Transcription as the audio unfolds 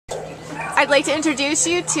I'd like to introduce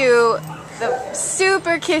you to the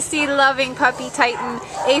super kissy, loving puppy Titan,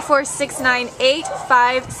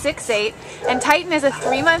 A4698568. And Titan is a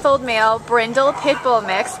 3-month-old male brindle pit bull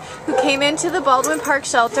mix who came into the Baldwin Park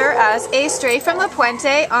shelter as a stray from the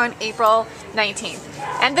Puente on April 19th.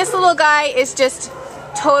 And this little guy is just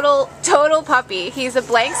total puppy. He's a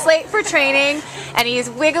blank slate for training, and he's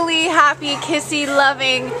wiggly, happy, kissy,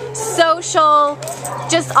 loving, social,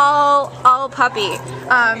 just all puppy.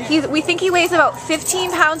 We think he weighs about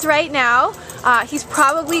 15 pounds right now. He's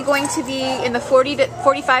probably going to be in the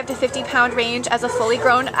 45 to 50 pound range as a fully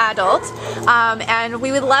grown adult, and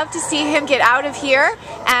we would love to see him get out of here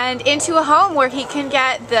and into a home where he can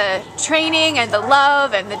get the training and the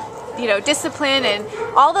love and the discipline and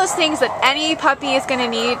all those things that any puppy is going to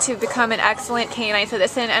need to become an excellent canine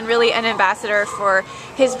citizen and really an ambassador for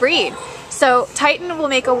his breed. So Titan will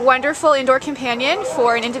make a wonderful indoor companion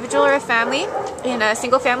for an individual or a family in a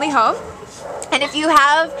single family home. And if you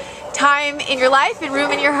have time in your life and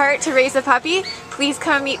room in your heart to raise a puppy, please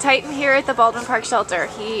come meet Titan here at the Baldwin Park shelter.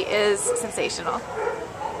 He is sensational.